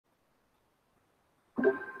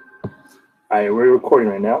All right, we're recording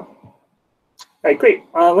right now. All right, great.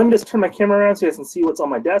 Let me just turn my camera around so you guys can see what's on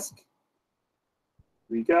my desk.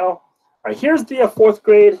 Here we go. All right, here's the fourth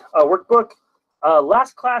grade workbook.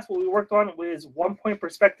 Last class, what we worked on was 1-point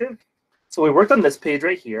perspective. So we worked on this page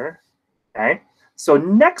right here. Okay. So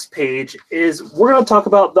next page is we're going to talk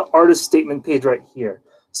about the artist statement page right here.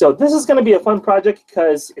 So this is going to be a fun project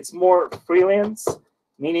because it's more freelance,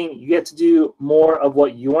 meaning you get to do more of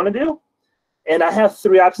what you want to do. And I have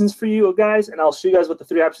 3 options for you guys, and I'll show you guys what the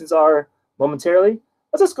 3 options are momentarily.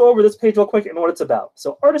 Let's just go over this page real quick and what it's about.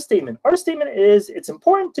 So artist statement. Artist statement is, it's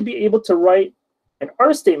important to be able to write an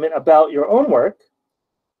artist statement about your own work.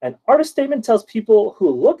 An artist statement tells people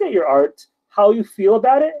who look at your art how you feel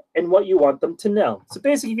about it and what you want them to know. So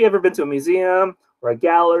basically, if you've ever been to a museum or a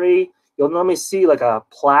gallery, you'll normally see like a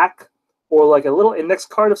plaque or like a little index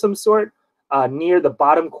card of some sort near the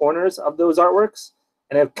bottom corners of those artworks.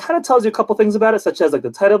 And it kind of tells you a couple things about it, such as like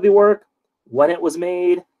the title of the work, when it was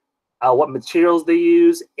made, what materials they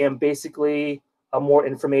use, and basically more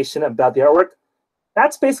information about the artwork.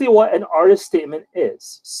 That's basically what an artist statement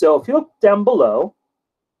is. So if you look down below,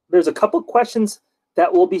 there's a couple questions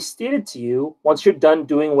that will be stated to you once you're done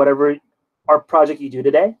doing whatever art project you do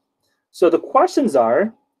today. So the questions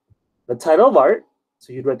are the title of art.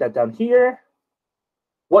 So you'd write that down here.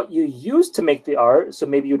 What you use to make the art. So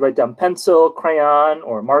maybe you'd write down pencil, crayon,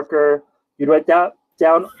 or marker. You'd write that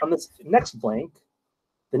down on this next blank.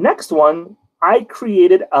 The next one, I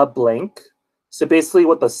created a blank. So basically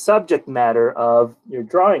what the subject matter of your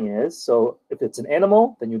drawing is. So if it's an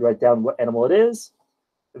animal, then you'd write down what animal it is.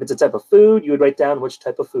 If it's a type of food, you would write down which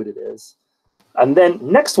type of food it is. And then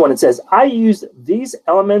next one, it says, I used these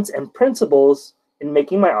elements and principles in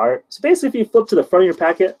making my art. So basically, if you flip to the front of your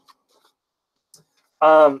packet,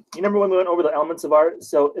 you remember when we went over the elements of art?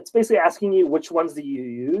 So it's basically asking you which ones did you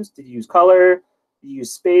use? Did you use color? Did you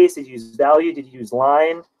use space? Did you use value? Did you use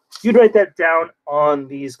line? You'd write that down on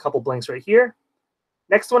these couple blanks right here.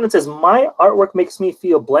 Next one, it says, my artwork makes me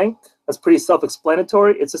feel blank. That's pretty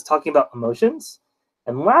self-explanatory. It's just talking about emotions.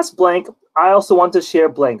 And last blank, I also want to share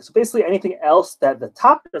blank. So basically anything else that the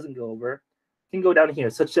top doesn't go over can go down here,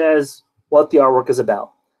 such as what the artwork is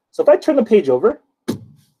about. So if I turn the page over,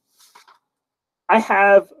 I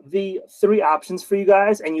have the 3 options for you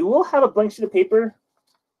guys, and you will have a blank sheet of paper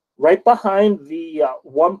right behind the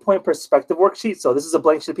 1-point perspective worksheet. So this is a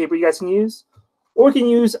blank sheet of paper you guys can use, or you can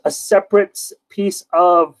use a separate piece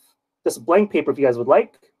of this blank paper if you guys would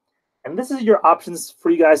like. And this is your options for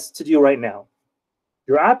you guys to do right now.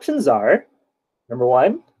 Your options are, number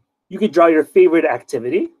 1, you could draw your favorite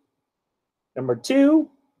activity. Number 2,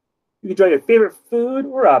 you could draw your favorite food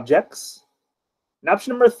or objects. And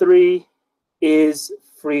option number 3 is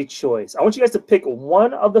free choice. I want you guys to pick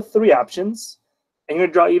one of the 3 options, and you're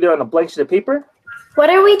going to draw either on a blank sheet of paper.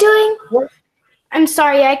 What are we doing? I'm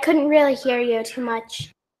sorry, I couldn't really hear you too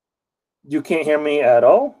much. You can't hear me at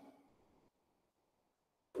all?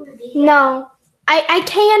 No. I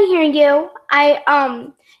can hear you.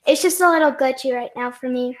 It's just a little glitchy right now for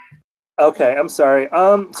me. Okay, I'm sorry.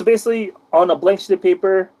 So basically, on a blank sheet of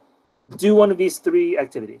paper, do one of these 3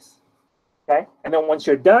 activities. Okay, and then once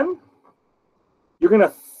you're done, you're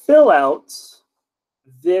gonna fill out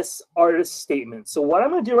this artist statement. So what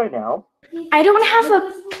I'm gonna do right now. I don't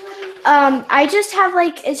have I just have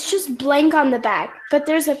like, it's just blank on the back, but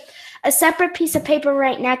there's a separate piece of paper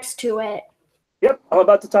right next to it. Yep, I'm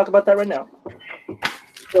about to talk about that right now.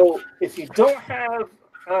 So if you don't have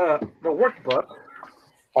the workbook,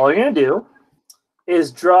 all you're going to do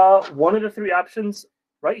is draw one of the 3 options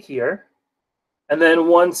right here. And then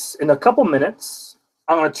once in a couple minutes,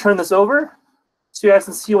 I'm going to turn this over so you guys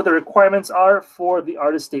can see what the requirements are for the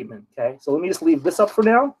artist statement. Okay, so let me just leave this up for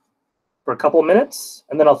now for a couple minutes,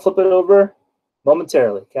 and then I'll flip it over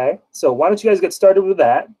momentarily. Okay, so why don't you guys get started with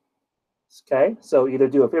that? Okay, so either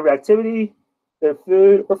do a favorite activity, favorite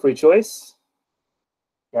food, or free choice.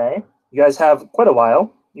 Okay, you guys have quite a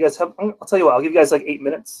while. You guys have, I'll tell you what, I'll give you guys like 8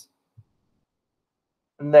 minutes.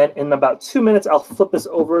 And then in about 2 minutes, I'll flip this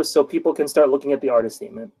over so people can start looking at the artist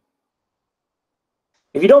statement.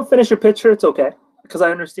 If you don't finish your picture, it's okay, because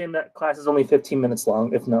I understand that class is only 15 minutes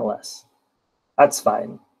long, if not less. That's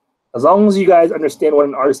fine. As long as you guys understand what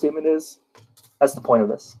an artist statement is, that's the point of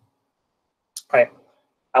this. All right,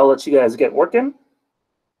 I'll let you guys get working.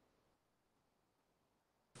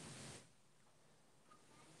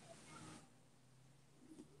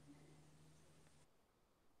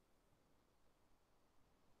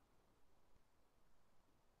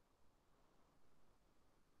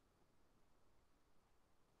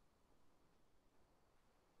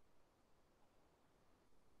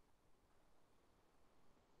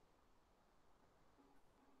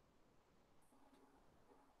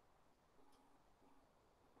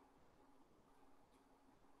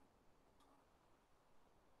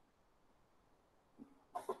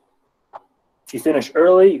 If you finish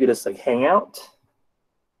early, you could just like hang out.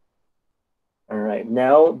 All right,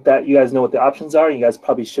 now that you guys know what the options are, you guys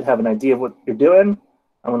probably should have an idea of what you're doing.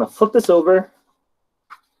 I'm gonna flip this over.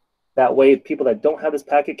 That way, people that don't have this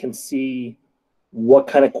packet can see what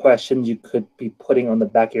kind of questions you could be putting on the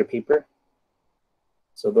back of your paper.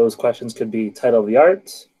 So those questions could be title of the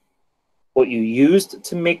art, what you used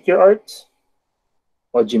to make your art,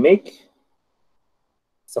 what did you make,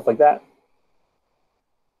 stuff like that.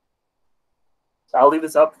 So I'll leave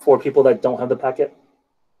this up for people that don't have the packet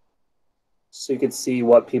so you can see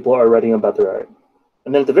what people are writing about their art.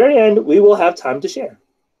 And then at the very end, we will have time to share.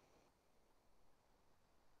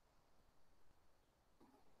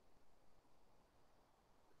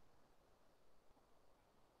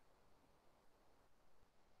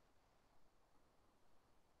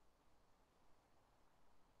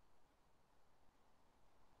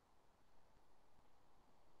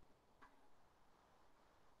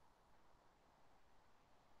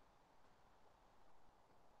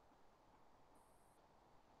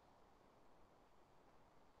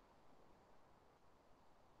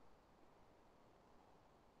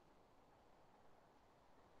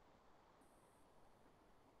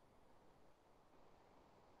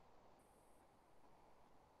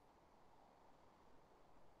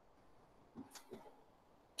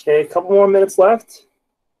 Okay, a couple more minutes left.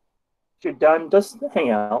 If you're done, just hang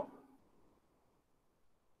out.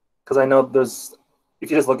 Because I know there's, if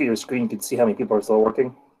you just look at your screen, you can see how many people are still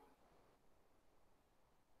working.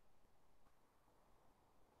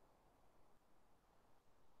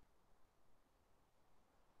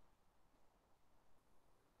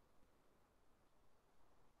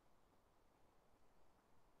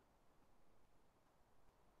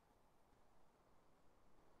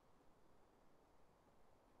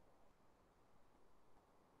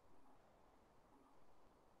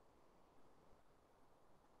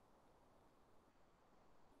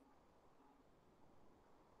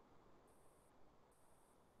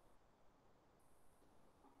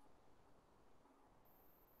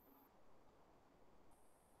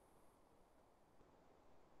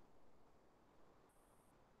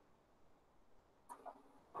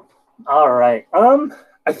 All right.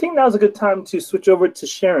 I think now's a good time to switch over to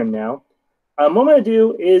Sharon now. What I'm going to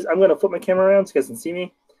do is I'm going to flip my camera around so you guys can see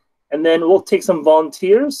me, and then we'll take some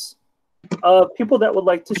volunteers of people that would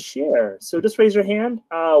like to share. So just raise your hand.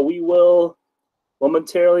 We will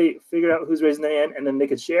momentarily figure out who's raising their hand, and then they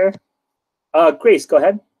could share. Grace, go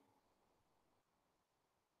ahead.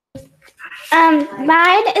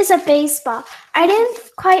 Mine is a baseball. I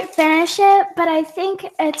didn't quite finish it, but I think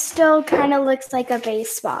it still kind of looks like a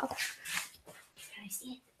baseball.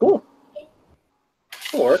 Cool.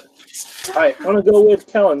 All right, I want to go with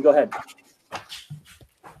Kellen. Go ahead.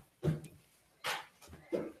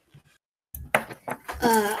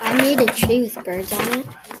 I made a tree with birds on it.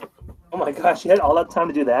 Oh my gosh, you had all that time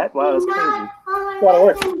to do that? Wow, that's crazy. A lot of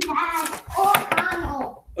work.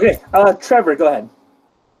 Okay, Trevor, go ahead.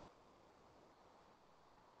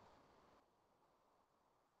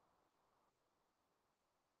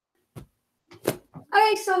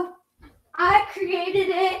 Okay, so I created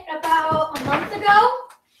it about a month ago.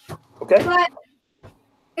 Okay. But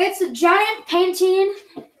it's a giant painting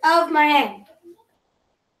of my name.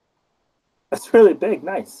 That's really big.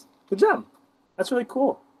 Nice. Good job. That's really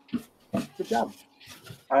cool. Good job.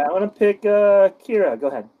 All right, I want to pick Kira. Go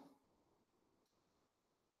ahead.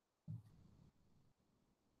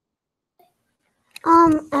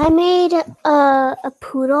 I made a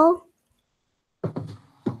poodle.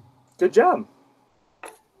 Good job.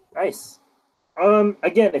 Nice.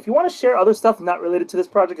 Again, if you want to share other stuff not related to this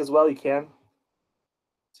project as well, you can.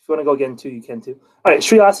 If you want to go again too, you can too. All right,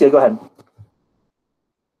 Sriyasia, go ahead.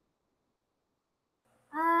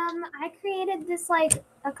 I created this like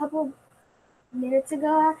a couple minutes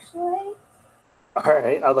ago, actually. All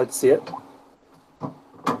right, I'd like to see it.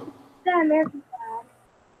 The American flag.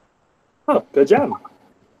 Oh, good job.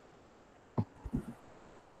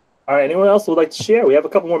 All right, anyone else who would like to share? We have a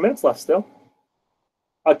couple more minutes left still.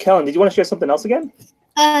 Kellen, did you want to share something else again?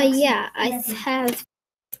 Yeah, I have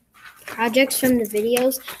projects from the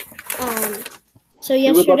videos. So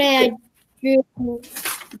yesterday I drew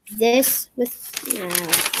this with,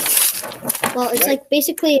 well, it's like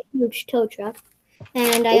basically a huge tow truck.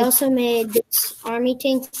 And I also made this army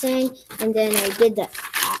tank thing, and then I did the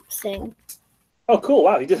app thing. Oh, cool.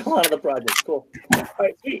 Wow, you did a lot of the projects. Cool. All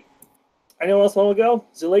right, sweet. Anyone else want to go?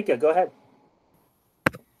 Zuleika, go ahead.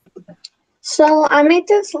 So I made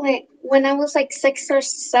this like when I was like 6 or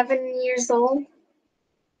 7 years old.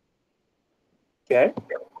 Okay.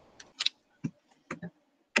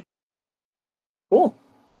 Cool.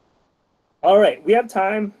 All right, we have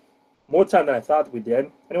time. more time than I thought we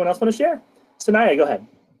did. Anyone else want to share? Sanaya, go ahead.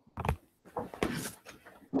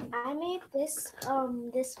 I made this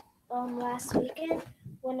last weekend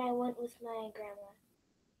when I went with my grandma.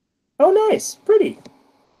 Oh, nice. Pretty.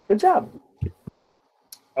 Good job.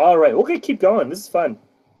 All right. We're going to keep going. This is fun.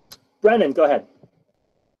 Brennan, go ahead.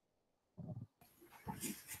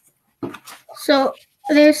 So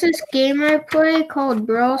there's this game I play called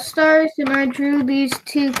Brawl Stars, and I drew these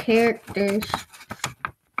two characters.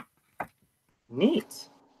 Neat.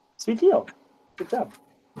 Sweet deal. Good job.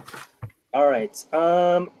 All right.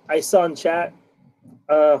 I saw in chat.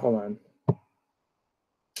 Hold on.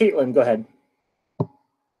 Caitlin, go ahead.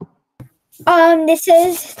 This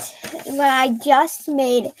is what I just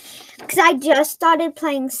made because I just started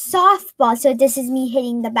playing softball. So this is me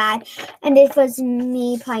hitting the bat, and this was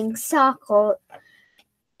me playing soccer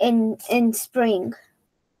in spring.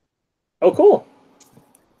 Oh, cool.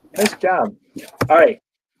 Nice job. All right.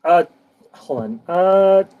 Hold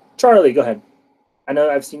on. Charlie, go ahead. I know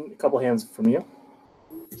I've seen a couple hands from you.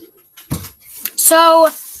 So,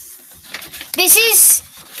 this is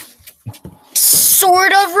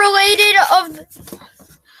sort of related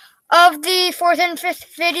of the fourth and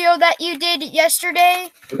fifth video that you did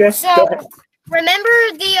yesterday. Okay. So, go ahead. remember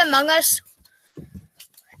the Among Us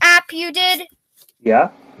app you did? Yeah.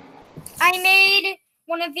 I made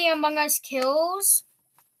one of the Among Us kills.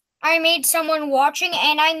 I made someone watching,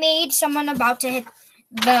 and I made someone about to hit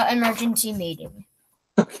the emergency meeting.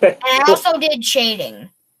 Okay. And I also did shading.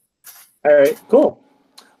 All right. Cool.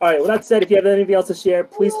 All right. Well, that said, if you have anything else to share,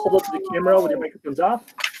 please hold up to the camera with your microphones off.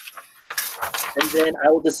 And then I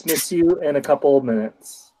will dismiss you in a couple of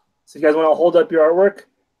minutes. So if you guys want to hold up your artwork,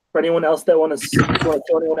 for anyone else that want to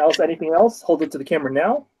show anyone else anything else, hold it to the camera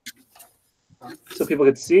now so people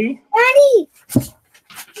can see. Daddy,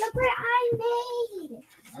 look what I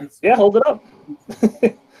made. Yeah, hold it up.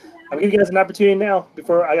 I'm giving you guys an opportunity now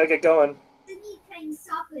before I gotta get going. This is me playing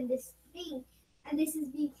soccer in this thing, and this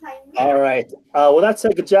is me playing. All right. Well, that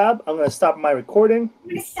said, good job. I'm gonna stop my recording. I'm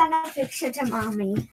gonna send a picture to mommy.